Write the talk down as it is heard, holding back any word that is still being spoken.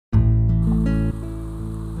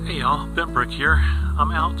Hey y'all, Bentbrook here.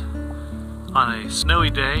 I'm out on a snowy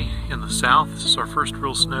day in the south. This is our first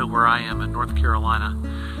real snow where I am in North Carolina.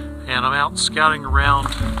 And I'm out scouting around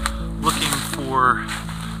looking for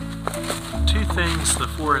two things the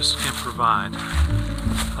forest can provide.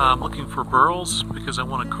 I'm looking for burls because I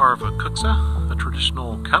want to carve a kuksa, a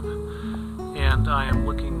traditional cup. And I am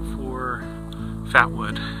looking for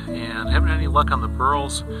fatwood. And I haven't had any luck on the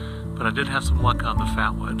burls, but I did have some luck on the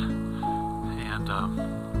fatwood. And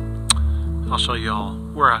I'll show you all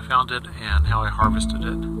where I found it and how I harvested it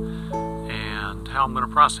and how I'm going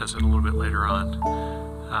to process it a little bit later on.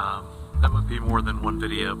 That might be more than one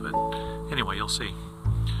video, but anyway, you'll see.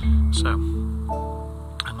 So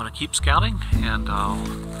I'm going to keep scouting and I'll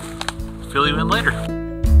fill you in later.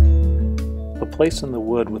 A place in the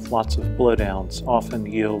wood with lots of blowdowns often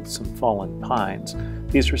yields some fallen pines.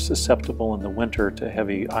 These are susceptible in the winter to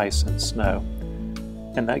heavy ice and snow,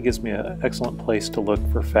 and that gives me an excellent place to look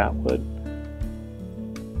for fatwood.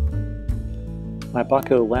 My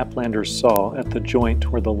Baco Laplander's saw at the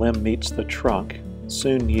joint where the limb meets the trunk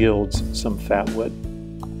soon yields some fatwood.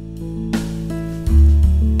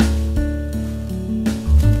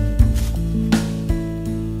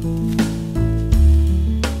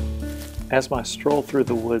 As my stroll through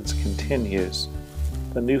the woods continues,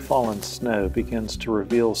 the new fallen snow begins to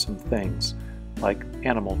reveal some things, like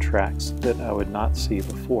animal tracks that I would not see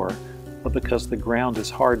before, but because the ground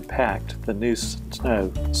is hard packed, the new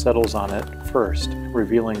snow settles on it first,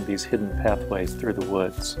 revealing these hidden pathways through the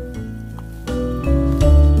woods.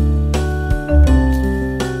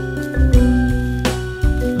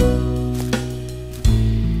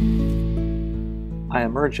 I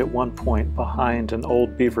emerge at one point behind an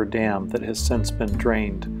old beaver dam that has since been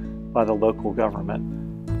drained by the local government.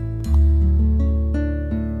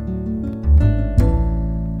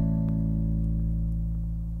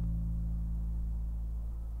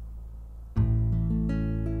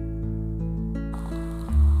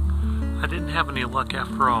 I didn't have any luck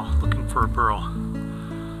after all looking for a burl.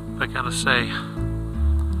 But I gotta say,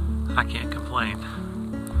 I can't complain.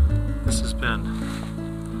 This has been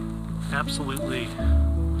absolutely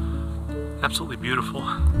beautiful.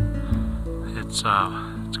 It's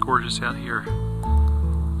gorgeous out here.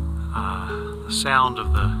 The sound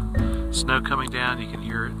of the snow coming down, you can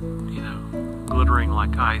hear it, glittering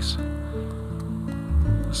like ice.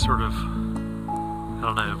 Sort of, I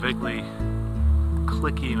don't know, vaguely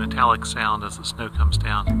clicky metallic sound as the snow comes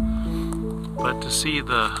down. But to see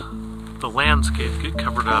the landscape get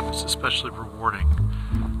covered up is especially rewarding.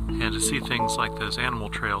 And to see things like those animal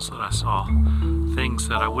trails that I saw, things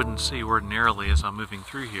that I wouldn't see ordinarily as I'm moving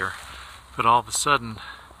through here, but all of a sudden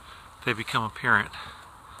they become apparent.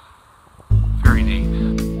 Very neat.